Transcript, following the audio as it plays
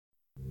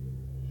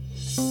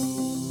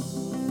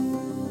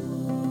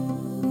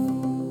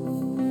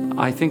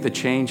I think the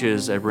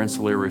changes at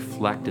Rensselaer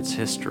reflect its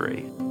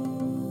history.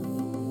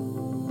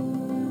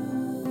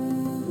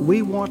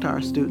 We want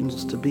our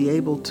students to be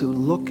able to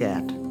look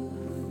at,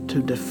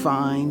 to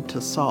define,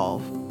 to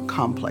solve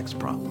complex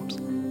problems.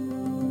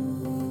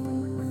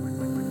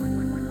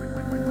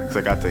 I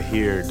got to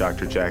hear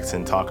Dr.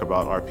 Jackson talk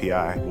about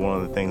RPI.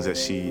 One of the things that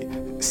she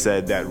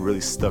said that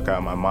really stuck out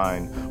in my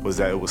mind was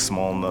that it was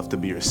small enough to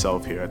be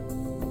yourself here.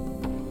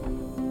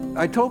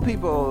 I told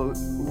people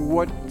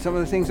what some of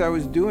the things I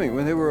was doing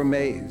when they were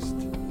amazed.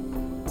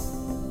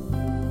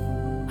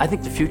 I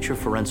think the future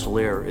for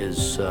Rensselaer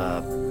is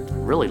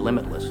really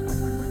limitless.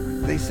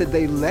 They said,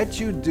 they let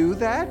you do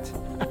that?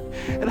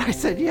 And I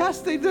said, yes,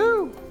 they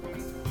do.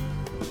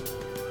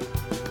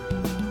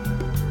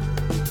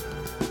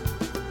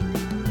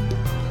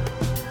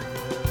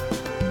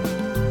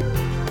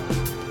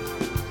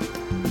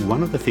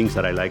 One of the things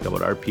that I like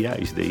about RPI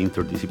is the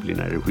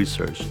interdisciplinary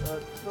research.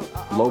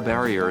 Low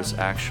barriers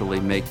actually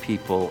make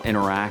people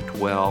interact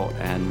well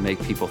and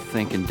make people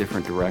think in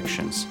different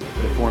directions.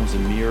 It forms a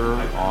mirror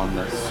on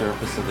the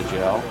surface of the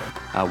gel.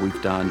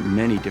 We've done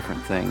many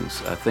different things,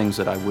 things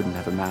that I wouldn't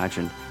have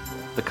imagined.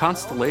 The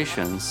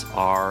constellations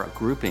are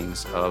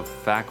groupings of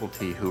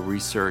faculty who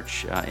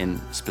research in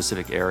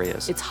specific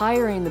areas. It's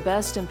hiring the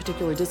best in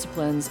particular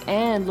disciplines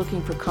and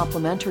looking for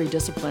complementary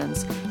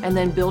disciplines and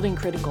then building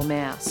critical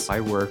mass.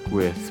 I work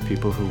with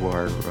people who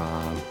are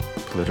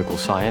political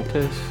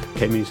scientists,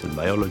 Chemists and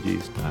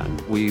biologists.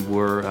 And we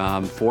were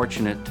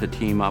fortunate to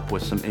team up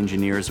with some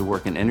engineers who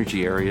work in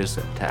energy areas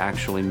to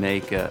actually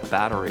make a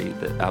battery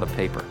out of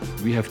paper.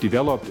 We have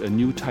developed a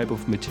new type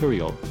of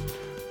material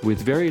with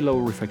very low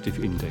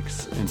refractive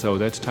index. And so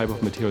that type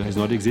of material has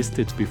not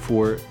existed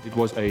before. It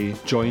was a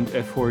joint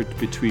effort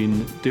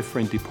between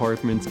different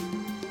departments.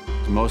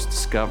 Most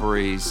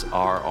discoveries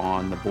are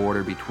on the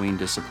border between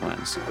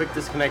disciplines. The quick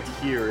disconnect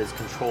here is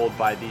controlled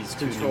by these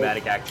two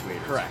pneumatic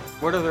actuators. Correct.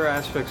 What other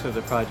aspects of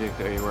the project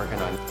are you working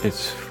on?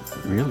 It's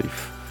really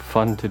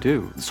fun to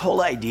do. This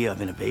whole idea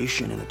of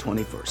innovation in the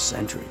 21st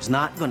century is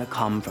not going to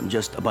come from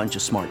just a bunch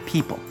of smart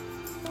people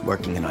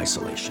working in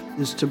isolation.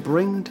 Is to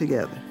bring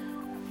together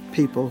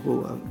people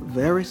who are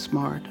very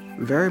smart,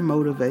 very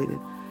motivated,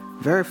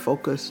 very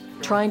focused.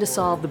 Trying to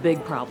solve the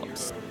big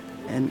problems.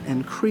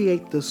 And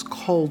create this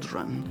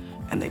cauldron.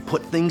 And they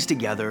put things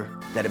together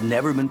that have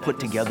never been put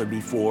together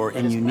before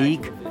in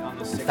unique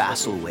and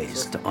facile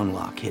ways to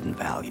unlock hidden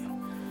value.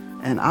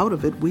 And out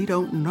of it, we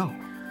don't know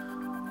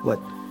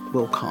what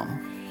will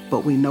come,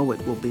 but we know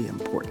it will be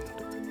important.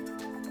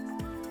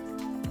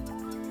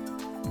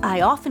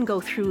 I often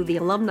go through the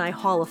Alumni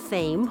Hall of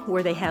Fame,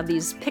 where they have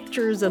these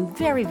pictures of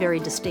very, very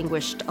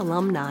distinguished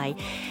alumni.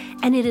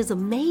 And it is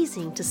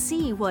amazing to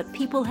see what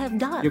people have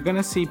done. You're going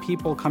to see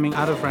people coming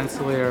out of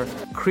Rensselaer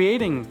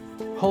creating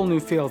whole new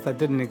fields that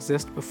didn't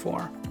exist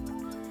before.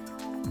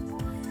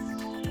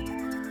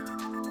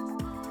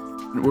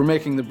 We're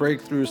making the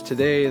breakthroughs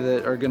today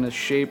that are going to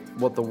shape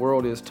what the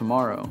world is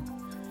tomorrow.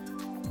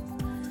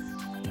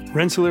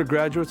 Rensselaer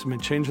graduates have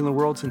been changing the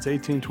world since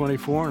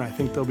 1824, and I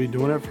think they'll be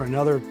doing it for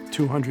another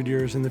 200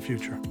 years in the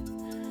future.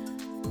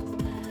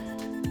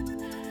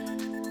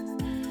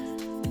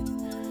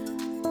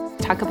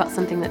 Talk about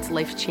something that's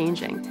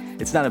life-changing.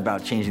 It's not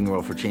about changing the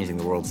world for changing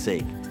the world's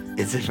sake.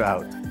 It's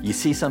about you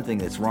see something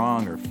that's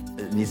wrong or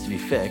it needs to be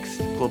fixed.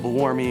 Global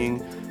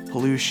warming,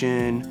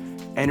 pollution,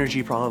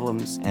 energy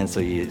problems. And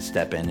so you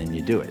step in and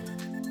you do it.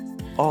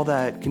 All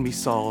that can be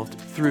solved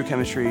through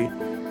chemistry,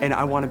 and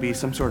I want to be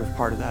some sort of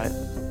part of that.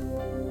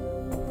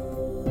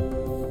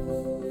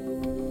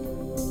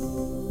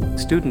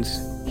 Students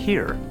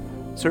here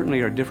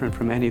certainly are different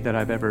from any that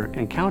I've ever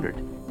encountered.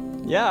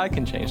 Yeah, I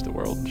can change the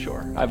world,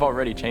 sure. I've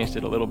already changed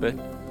it a little bit.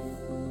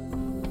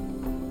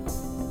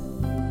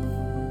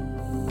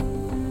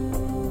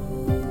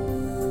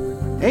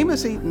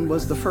 Amos Eaton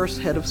was the first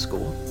head of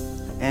school,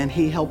 and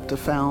he helped to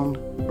found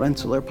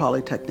Rensselaer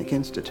Polytechnic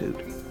Institute.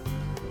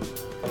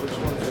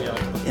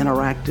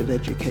 Interactive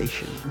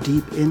education,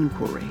 deep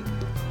inquiry,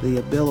 the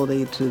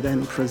ability to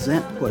then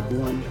present what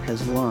one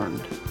has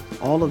learned.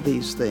 All of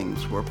these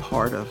things were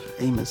part of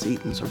Amos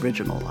Eaton's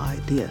original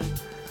idea.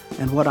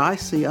 And what I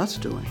see us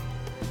doing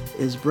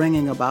is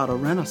bringing about a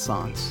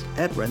renaissance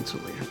at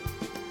Rensselaer.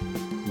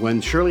 When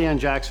Shirley Ann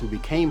Jackson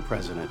became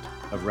president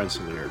of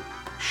Rensselaer,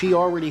 she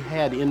already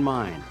had in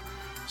mind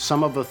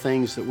some of the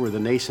things that were the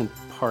nascent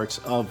parts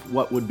of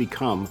what would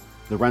become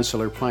the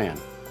Rensselaer Plan.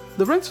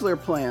 The Rensselaer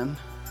Plan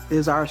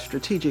is our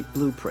strategic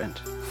blueprint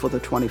for the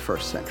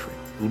 21st century.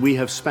 We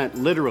have spent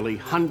literally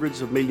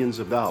hundreds of millions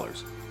of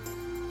dollars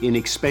in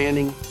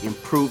expanding,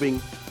 improving,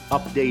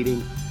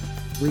 updating.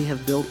 We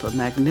have built a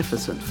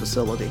magnificent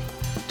facility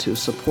to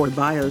support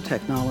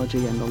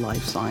biotechnology and the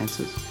life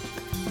sciences,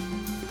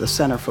 the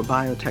Center for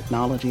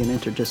Biotechnology and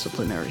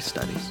Interdisciplinary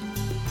Studies.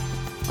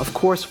 Of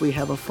course, we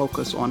have a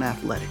focus on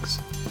athletics.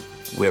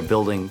 We're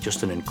building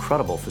just an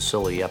incredible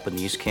facility up in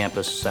the East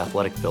Campus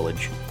Athletic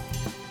Village.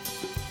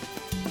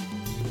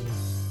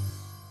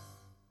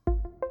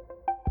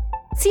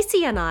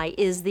 CNI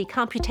is the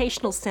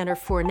Computational Center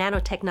for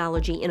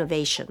Nanotechnology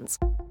Innovations.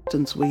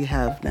 Since we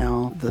have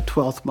now the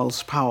 12th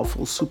most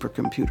powerful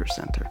supercomputer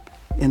center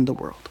in the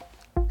world.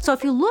 So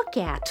if you look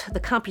at the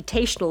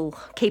computational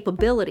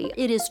capability,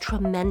 it is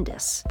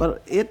tremendous.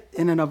 But it,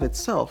 in and of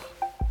itself,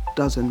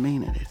 doesn't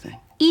mean anything.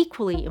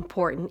 Equally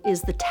important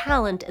is the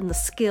talent and the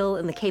skill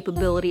and the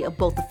capability of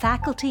both the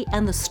faculty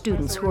and the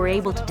students who are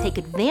able to take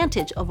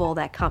advantage of all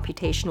that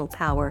computational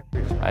power.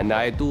 And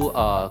I do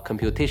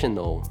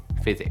computational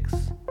physics.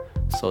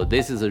 So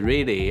this is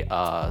really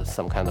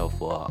some kind of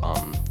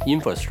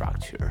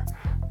infrastructure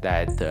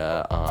that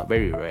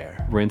very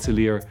rare.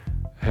 Rensselaer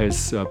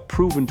has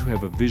proven to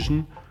have a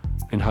vision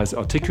and has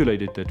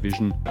articulated that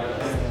vision.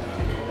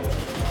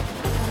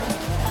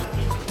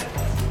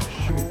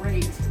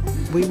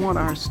 We want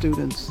our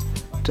students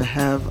to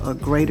have a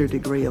greater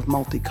degree of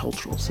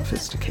multicultural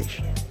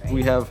sophistication.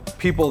 We have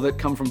people that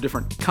come from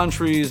different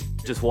countries.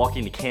 Just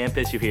walking to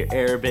campus, you hear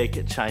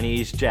Arabic,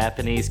 Chinese,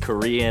 Japanese,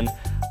 Korean,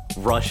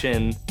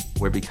 Russian.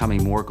 We're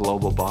becoming more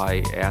global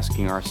by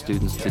asking our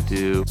students to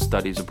do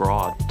studies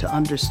abroad. To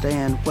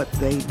understand what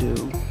they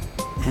do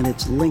and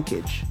its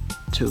linkage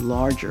to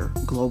larger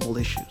global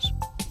issues.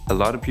 A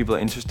lot of people are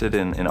interested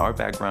in our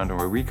background and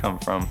where we come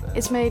from.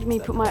 It's made me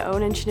put my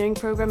own engineering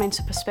program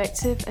into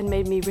perspective and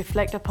made me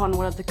reflect upon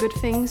what are the good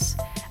things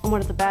and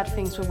what are the bad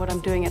things with what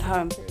I'm doing at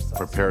home.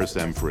 Prepares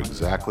them for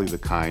exactly the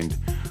kind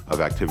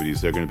of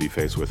activities they're going to be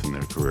faced with in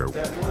their career.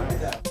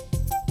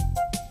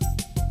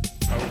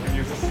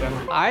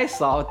 I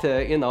thought,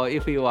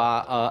 if you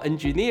are an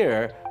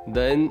engineer,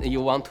 then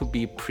you want to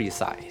be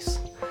precise.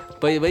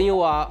 But when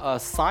you are a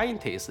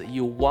scientist,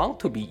 you want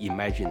to be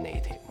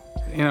imaginative.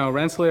 You know,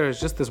 Rensselaer is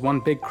just this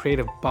one big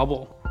creative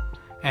bubble,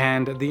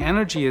 and the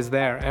energy is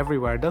there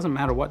everywhere. It doesn't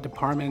matter what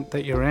department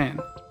that you're in.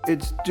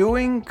 It's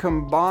doing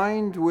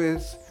combined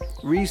with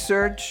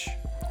research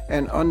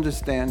and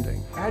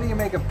understanding. How do you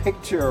make a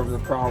picture of the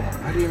problem?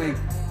 How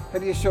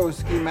do you show a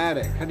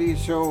schematic? How do you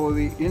show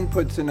the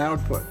inputs and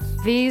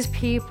outputs? These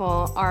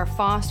people are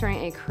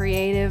fostering a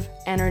creative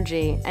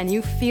energy, and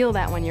you feel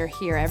that when you're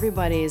here.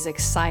 Everybody is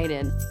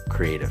excited.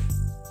 Creative.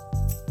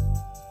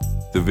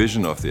 The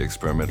vision of the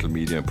Experimental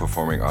Media and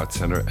Performing Arts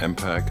Center,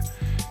 MPAC,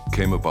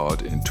 came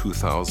about in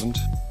 2000.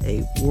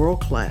 A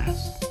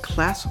world-class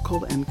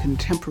classical and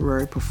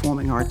contemporary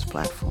performing arts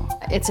platform.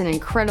 It's an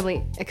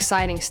incredibly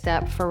exciting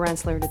step for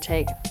Rensselaer to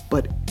take.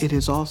 But it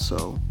is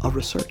also a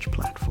research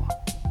platform.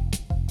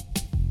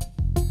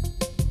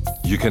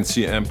 You can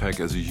see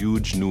MPAC as a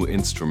huge new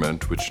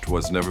instrument which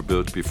was never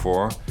built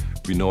before.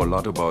 We know a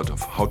lot about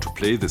how to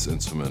play this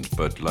instrument,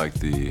 but like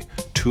the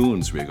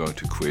tunes we're going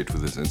to create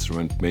with this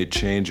instrument may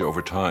change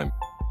over time.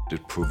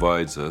 It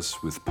provides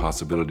us with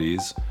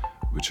possibilities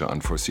which are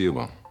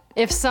unforeseeable.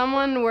 If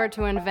someone were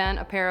to invent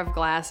a pair of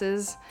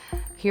glasses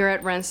here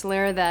at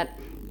Rensselaer that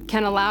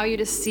can allow you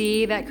to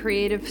see that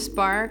creative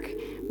spark,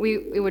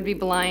 it would be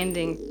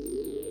blinding.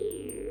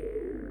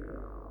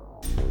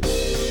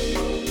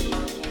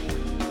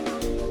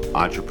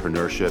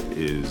 Entrepreneurship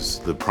is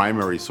the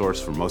primary source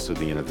for most of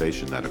the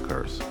innovation that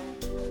occurs.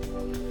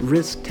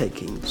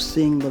 Risk-taking,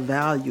 seeing the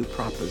value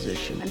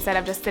proposition. Instead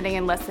of just sitting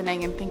and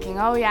listening and thinking,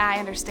 oh yeah, I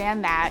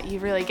understand that, you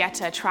really get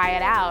to try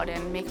it out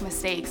and make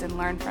mistakes and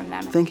learn from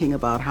them. Thinking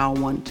about how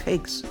one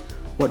takes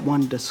what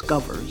one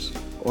discovers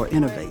or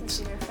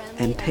innovates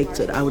and takes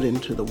it out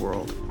into the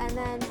world.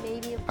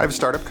 I have a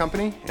startup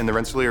company in the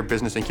Rensselaer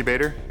Business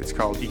Incubator. It's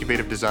called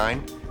Incubative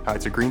Design.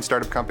 It's a green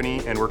startup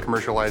company, and we're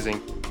commercializing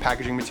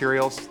packaging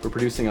materials. We're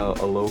producing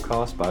a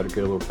low-cost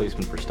biodegradable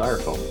replacement for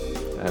styrofoam.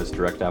 It has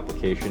direct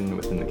application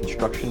within the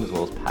construction as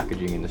well as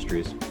packaging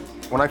industries.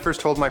 When I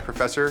first told my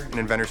professor in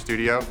Inventor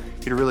Studio,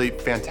 he had a really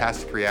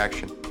fantastic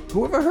reaction.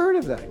 Who ever heard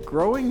of that?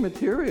 Growing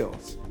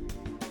materials.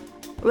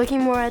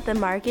 Looking more at the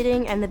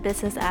marketing and the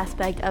business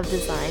aspect of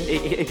design.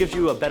 It gives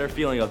you a better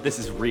feeling of this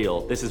is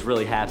real, this is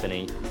really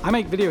happening. I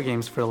make video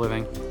games for a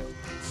living.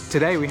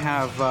 Today we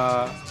have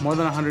more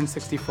than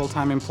 160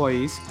 full-time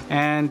employees,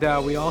 and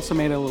we also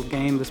made a little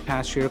game this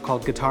past year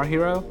called Guitar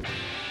Hero,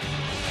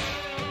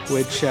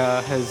 which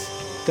has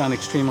done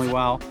extremely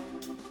well.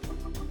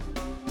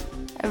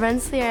 At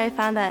Rensselaer, I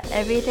found that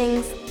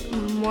everything's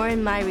more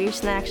in my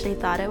reach than I actually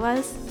thought it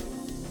was.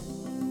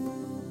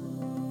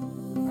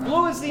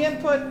 Blue is the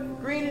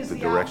input, green is the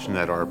direction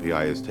that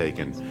RPI has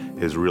taken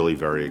is really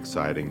very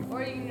exciting.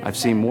 I've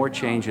seen more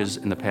changes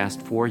in the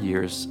past 4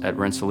 years at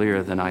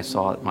Rensselaer than I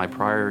saw at my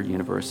prior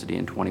university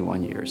in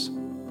 21 years.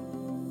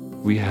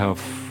 We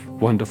have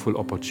wonderful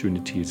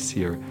opportunities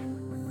here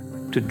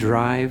to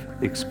drive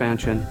the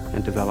expansion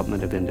and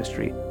development of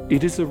industry.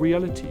 It is a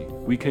reality.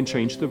 We can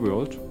change the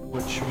world.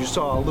 Which you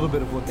saw a little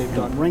bit of what they've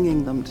done.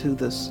 Bringing them to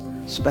this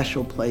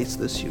special place,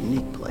 this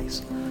unique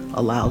place,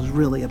 allows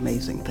really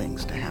amazing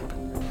things to happen.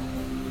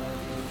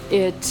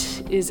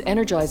 It is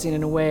energizing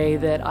in a way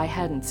that I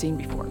hadn't seen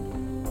before.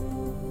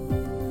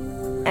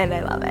 And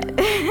I love it.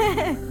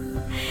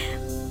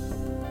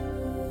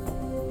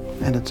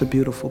 And it's a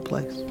beautiful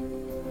place.